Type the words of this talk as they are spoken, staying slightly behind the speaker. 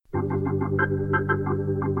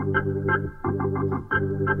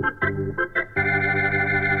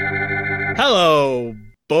Hello,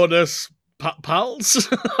 bonus pals.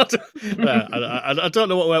 I don't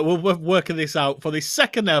know what we're working this out for the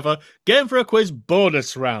second ever Game for a Quiz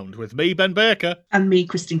bonus round with me, Ben Baker. And me,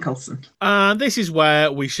 Christine Colson. And this is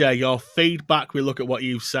where we share your feedback. We look at what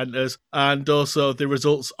you've sent us and also the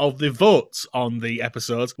results of the votes on the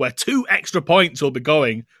episodes, where 2 extra points will be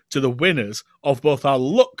going to the winners of both our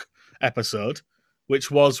Look episode, which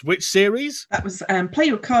was which series? That was Play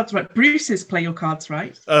Your Cards Right. Bruce's Play Your Cards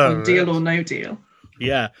Right. Deal or No Deal.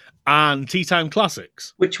 Yeah. And Tea Time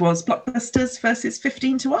Classics, which was Blockbusters versus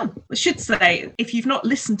 15 to 1. I should say, if you've not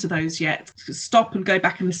listened to those yet, stop and go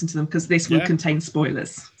back and listen to them, because this will contain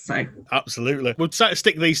spoilers. So absolutely, we'll try to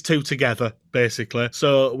stick these two together basically.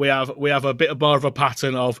 So we have a bit more of a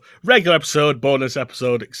pattern of regular episode, bonus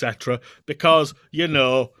episode, etc. Because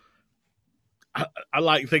I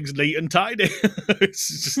like things neat and tidy.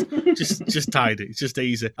 It's just tidy. It's just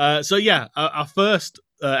easy. So yeah, our first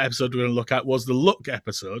episode we're going to look at was the Look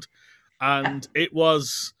episode, and it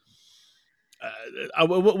was.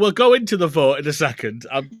 We'll go into the vote in a second.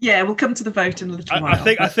 We'll come to the vote in a little while.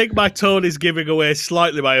 I think my tone is giving away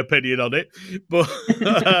slightly my opinion on it, but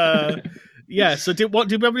yeah. So, do you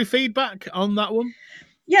have any feedback on that one?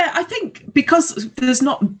 Yeah, I think because there's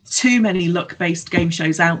not too many Look-based game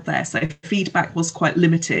shows out there, so feedback was quite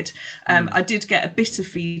limited. I did get a bit of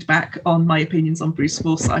feedback on my opinions on Bruce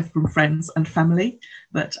Forsyth from friends and family,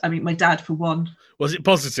 but I mean, my dad, for one. Was it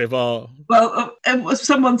positive or? Well,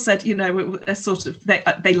 someone said,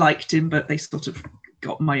 they liked him, but they sort of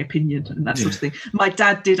got my opinion and that sort of thing. My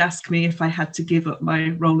dad did ask me if I had to give up my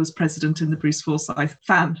role as president in the Bruce Forsyth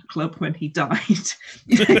fan club when he died.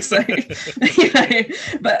 They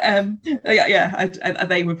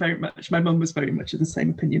were very much. My mum was very much of the same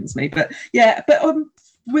opinion as me. But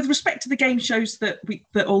with respect to the game shows that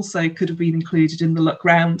also could have been included in the Look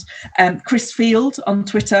round, Chris Field on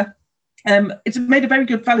Twitter, it's made a very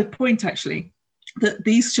good, valid point actually, that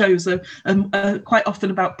these shows are quite often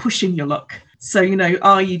about pushing your luck. So,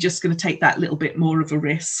 are you just going to take that little bit more of a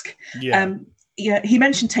risk? Yeah. He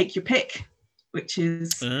mentioned Take Your Pick, which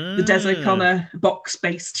is the Des O'Connor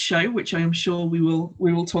box-based show, which I am sure we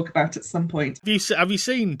will talk about at some point. Have you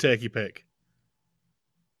seen Take Your Pick?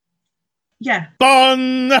 Yeah.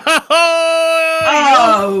 Bon!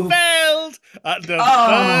 Oh! You failed at the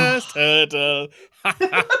first hurdle.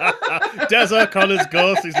 Des O'Connor's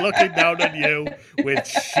ghost is looking down on you with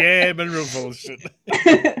shame and revulsion.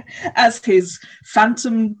 As his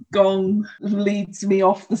phantom gong leads me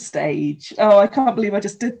off the stage. Oh, I can't believe I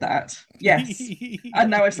just did that. Yes.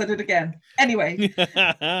 And now I've said it again. Anyway.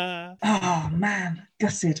 Oh, man.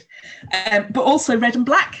 Gutted. But also Red and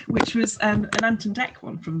Black, which was an Anton Deck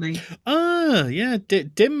one from the...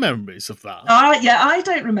 dim memories of that. I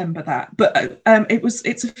don't remember that. But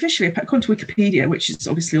it's officially, according to Wikipedia, which is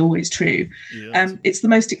obviously always true, it's the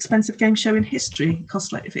most expensive game show in history. It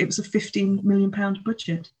cost it was a £15 million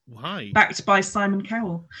budget. Why? Backed by Simon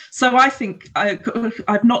Cowell. So I think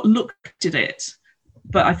I've not looked at it,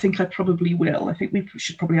 but I think I probably will. I think we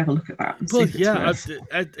should probably have a look at that.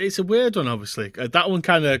 It's a weird one, obviously. That one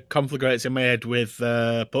kind of conflagrates in my head with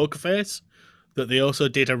Poker Face, that they also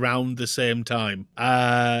did around the same time.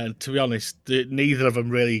 To be honest, neither of them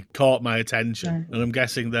really caught my attention, and I'm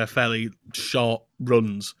guessing they're fairly short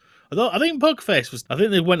runs. Although I think Poker Face I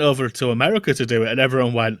think they went over to America to do it, and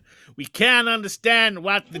everyone went, "We can't understand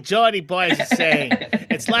what the Geordie boys are saying.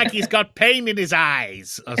 It's like he's got pain in his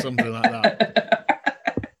eyes," or something like that.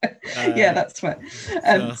 That's right.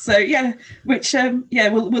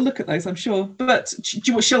 We'll look at those, I'm sure. But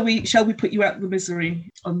shall we put you out of the misery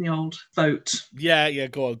on the old vote? Yeah.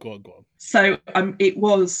 Go on. So it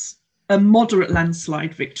was a moderate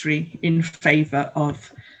landslide victory in favour of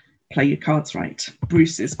Play Your Cards Right.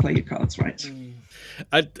 Bruce's Play Your Cards Right.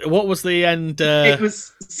 What was the end? It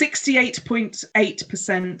was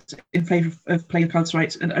 68.8% in favour of Play Your Cards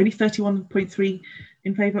Right, and only 31.3%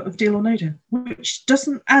 in favour of Deal or No Deal, which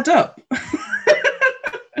doesn't add up.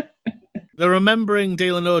 They're remembering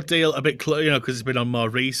Deal or No Deal a bit, because it's been on more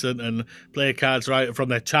recent, and Play Your Cards Right from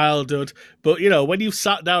their childhood. But, when you've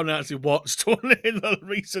sat down and actually watched one in the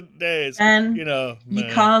recent days, and you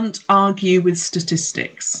can't argue with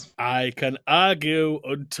statistics. I can argue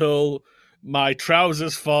until my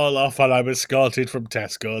trousers fall off and I'm escorted from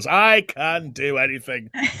Tesco's. I can do anything.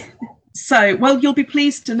 So, you'll be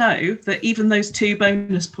pleased to know that even those 2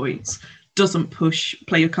 bonus points doesn't push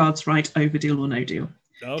Play Your Cards Right over Deal or No Deal.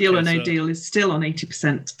 Okay, Deal or No Deal is still on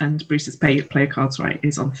 80%, and Bruce's Play Your Cards Right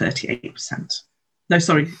is on 38%. No,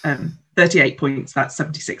 sorry, 38 points. That's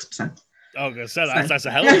 76%. I was going to say that's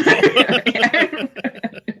a hell of a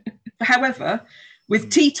However, with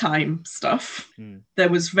tea time stuff, there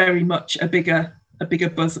was very much a bigger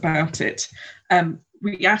buzz about it.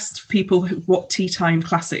 We asked people what tea time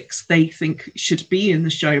classics they think should be in the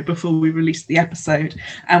show before we released the episode,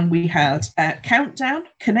 and we had Countdown,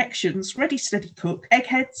 Connections, Ready Steady Cook,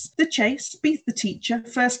 Eggheads, The Chase, Beat the Teacher,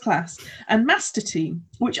 First Class, and Master Team,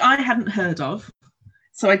 which I hadn't heard of.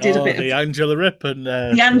 So I did a bit of the Angela Rippon.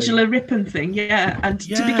 The Angela Rippon thing, yeah. And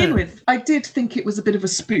to begin with, I did think it was a bit of a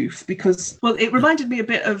spoof because, well, it reminded me a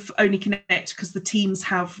bit of Only Connect because the teams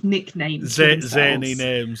have nicknames. Zany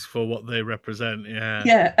names for what they represent, yeah.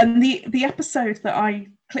 Yeah, and the episode that I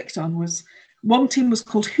clicked on was, one team was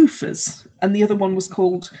called Hoofers and the other one was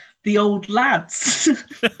called The Old Lads. So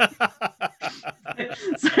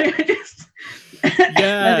I just...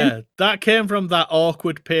 Yeah, that came from that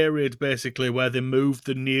awkward period, basically, where they moved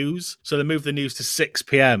the news. So they moved the news to 6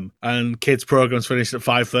 p.m. and kids' programs finished at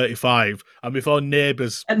 5:35. And before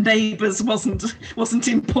Neighbours... And Neighbours wasn't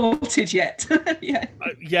imported yet.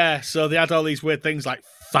 Yeah, so they had all these weird things like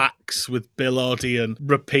facts with Bill Oddie and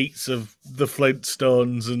repeats of the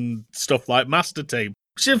Flintstones and stuff like Master Team.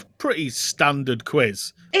 Which is a pretty standard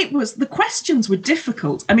quiz. It was. The questions were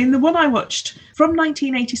difficult. I mean, the one I watched from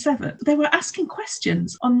 1987, they were asking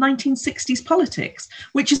questions on 1960s politics,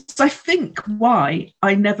 which is, I think, why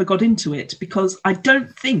I never got into it, because I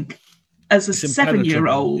don't think as a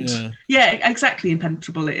 7-year-old... Yeah, exactly,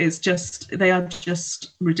 impenetrable. It is just, they are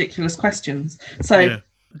just ridiculous questions. So, yeah.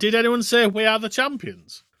 Did anyone say We Are the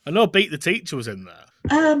Champions? I know Beat the Teacher was in there.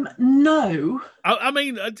 No. I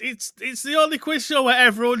mean, it's the only quiz show where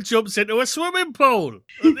everyone jumps into a swimming pool.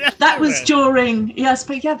 That was during, yes,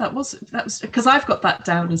 but yeah, that was because I've got that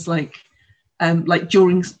down as like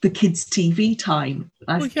during the kids' TV time.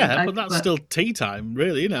 But that's still tea time,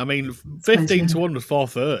 really, isn't it? I mean, 15 to 1 was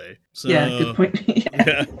 4:30. So, yeah, good point.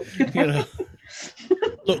 Yeah. You know.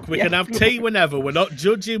 Look, we can have tea whenever. We're not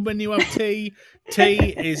judging when you have tea.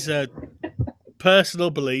 Tea is a personal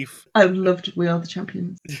belief. I loved We Are the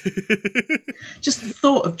Champions. Just the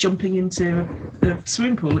thought of jumping into a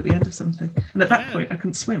swimming pool at the end of something. And at that point, I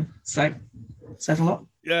couldn't swim. So, it said a lot.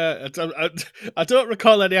 Yeah, I don't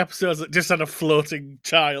recall any episodes that just had a floating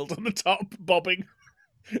child on the top bobbing.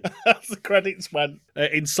 As the credits went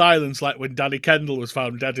in silence, like when Danny Kendall was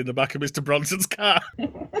found dead in the back of Mr. Bronson's car.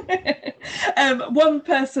 One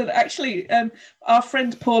person, actually, our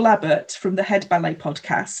friend Paul Abbott from the Head Ballet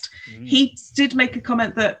podcast, he did make a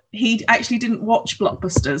comment that he actually didn't watch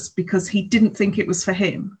Blockbusters because he didn't think it was for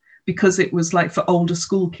him, because it was like for older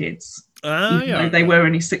school kids. They were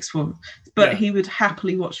only 6th form. But he would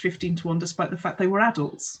happily watch 15 to 1 despite the fact they were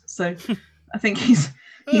adults. So I think he's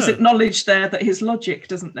acknowledged there that his logic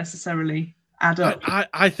doesn't necessarily add up.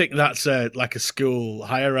 I think that's like a school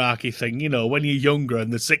hierarchy thing. You know, when you're younger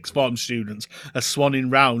and the 6th form students are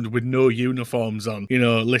swanning round with no uniforms on, you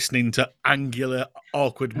know, listening to angular,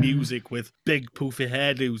 awkward music with big poofy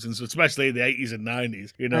hairdos, and so, especially in the 80s and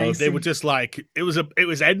 90s, you know, they were just like, it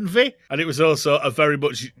was envy, and it was also a very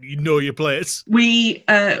much, you know, your place. We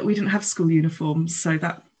didn't have school uniforms, so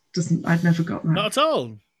I'd never got that. Not at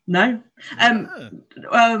all. No.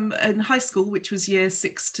 In high school, which was year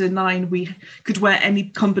 6 to 9, we could wear any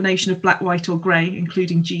combination of black, white or grey,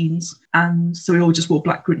 including jeans. And so we all just wore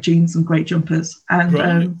black jeans and grey jumpers. And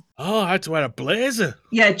right. I had to wear a blazer.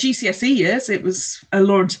 Yeah, GCSE years, it was a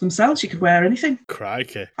law unto themselves. You could wear anything.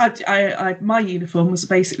 Crikey. My uniform was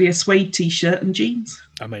basically a suede T-shirt and jeans.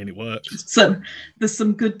 I mean, it worked. So there's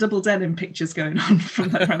some good double denim pictures going on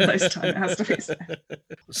from around those times, it has to be said.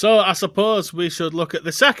 So I suppose we should look at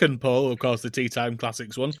the second poll, of course, the Tea Time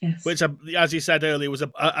Classics one, which, as you said earlier, was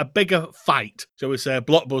a bigger fight. Shall we say,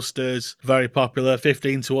 Blockbusters, very popular,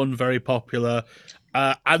 15 to 1, very popular.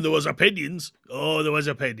 And there was opinions. Oh, there was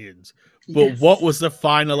opinions. But what was the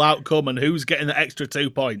final outcome, and who's getting the extra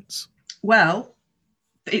 2 points? Well,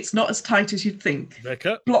 it's not as tight as you'd think.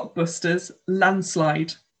 Vicar? Blockbusters,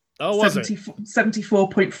 landslide. Oh, was it?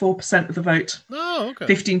 74.4% of the vote. Oh, okay.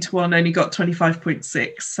 15 to 1 only got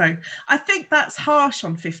 25.6. So I think that's harsh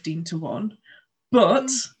on 15 to 1.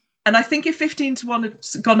 But, and I think if 15 to 1 had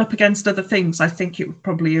gone up against other things, I think it would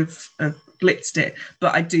probably have blitzed it.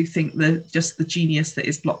 But I do think just the genius that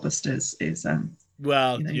is Blockbusters is...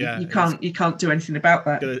 you can't do anything about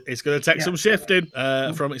that. It's going to take some shifting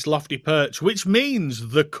from its lofty perch, which means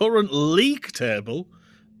the current league table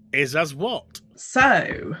is as what?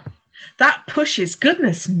 So that pushes,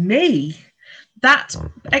 goodness me, that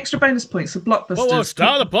extra bonus points for Blockbusters. Whoa,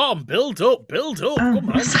 start at the bottom, build up. Come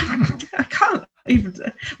on. I can't even.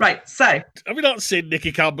 Right, so. Have you not seen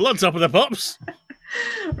Nicky Campbell on Top of the Pops?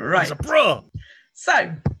 Right. That's a pro.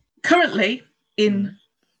 So Currently in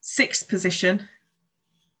 6th position,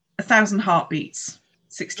 1,000 Heartbeats,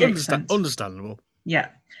 68%. Understandable. Yeah.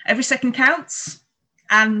 Every Second Counts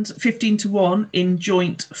and 15 to 1 in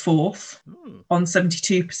joint 4th on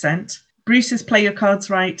 72%. Bruce's Play Your Cards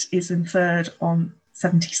Right is in 3rd on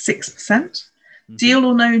 76%. Deal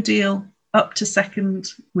or No Deal up to 2nd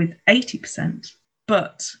with 80%.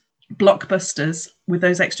 But Blockbusters, with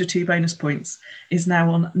those extra 2 bonus points, is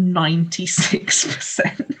now on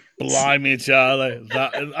 96%. Blimey, Charlie.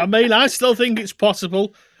 I still think it's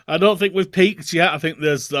possible. I don't think we've peaked yet. I think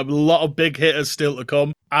there's a lot of big hitters still to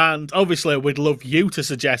come. And obviously, we'd love you to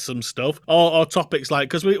suggest some stuff or topics like,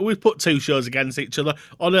 because we've put 2 shows against each other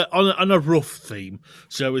on a rough theme,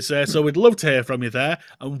 shall we say. So we'd love to hear from you there.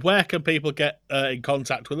 And where can people get in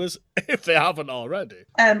contact with us if they haven't already?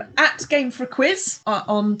 At Game for a Quiz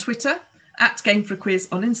on Twitter, at Game for a Quiz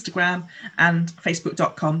on Instagram, and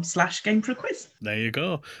facebook.com/Game for a Quiz. There you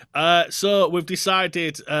go. So we've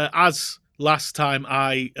decided, as last time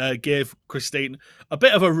I gave Christine a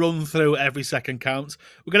bit of a run through Every Second Counts,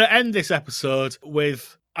 we're going to end this episode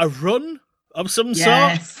with a run of some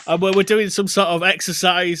sort. And we're doing some sort of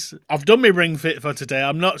exercise. I've done my Ring Fit for today.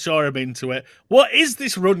 I'm not sure I'm into it. What is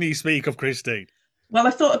this run you speak of, Christine? Well,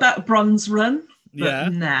 I thought about a bronze run,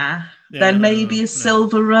 but nah. Yeah, then maybe a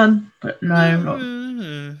silver run, but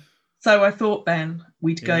no. So I thought then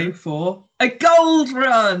we'd go for a gold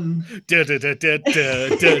run.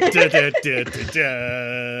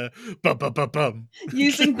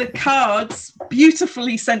 Using the cards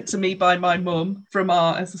beautifully sent to me by my mum from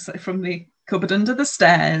the cupboard under the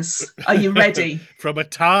stairs. Are you ready? From a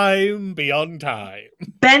time beyond time.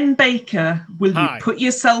 Ben Baker, will you put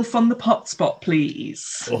yourself on the pot spot,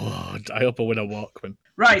 please? Oh, I hope I win a Walkman.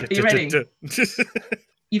 Right, are you ready?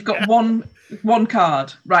 You've got one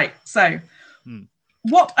card. Right, so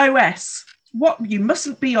what OS, what you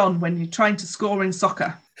mustn't be on when you're trying to score in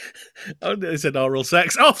soccer? Oh, it's an oral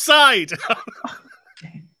sex. Offside!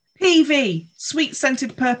 PV,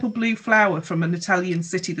 sweet-scented purple-blue flower from an Italian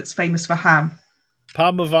city that's famous for ham.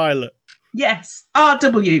 Parma Violet. Yes.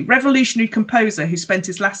 RW, revolutionary composer who spent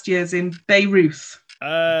his last years in Beirut.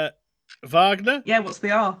 Wagner? Yeah, what's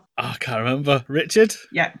the R? Oh, I can't remember. Richard?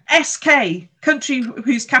 Yeah. SK, country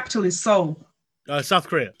whose capital is Seoul. South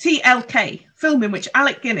Korea. TLK, film in which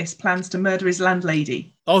Alec Guinness plans to murder his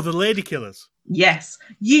landlady. Oh, The Lady Killers. Yes.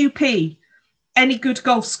 UP, any good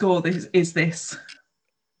golf score is this?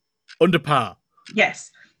 Under par.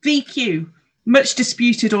 Yes. VQ, much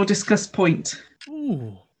disputed or discussed point.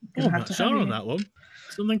 Ooh. I'm not sure on that one.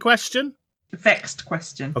 Something question? Vexed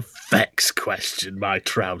question. A vexed question, my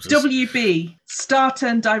trousers. WB, star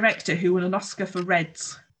turned director who won an Oscar for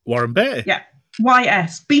Reds. Warren Beatty. Yeah.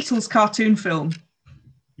 YS, Beatles cartoon film.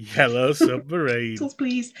 Yellow Submarine. Beatles,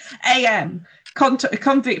 please. AM,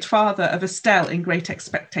 convict father of Estelle in Great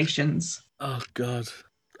Expectations. Oh, God.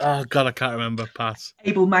 I can't remember. Pass.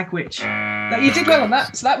 Abel Magwitch. You did well on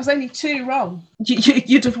that, so that was only 2 wrong.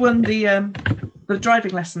 You'd have won the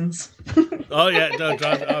driving lessons. Oh, yeah, no,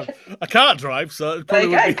 drive. I can't drive, so it probably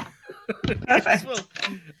there you go. Perfect.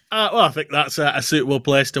 Well, I think that's a suitable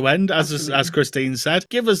place to end, as Christine said.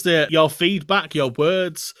 Give us your feedback, your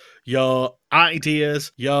words, your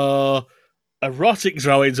ideas, your erotic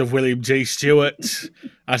drawings of William G. Stewart,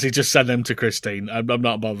 as he just sent them to Christine. I'm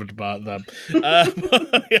not bothered about them.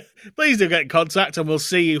 Please do get in contact, and we'll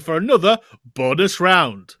see you for another bonus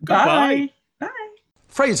round. Goodbye. Bye.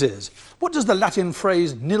 Phrases. What does the Latin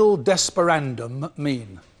phrase nil desperandum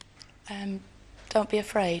mean? Don't be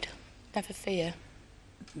afraid. Never fear.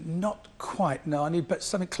 Not quite, no. I need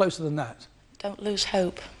something closer than that. Don't lose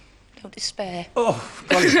hope. Don't despair. Oh,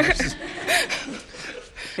 golly.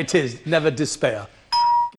 It is. Never despair.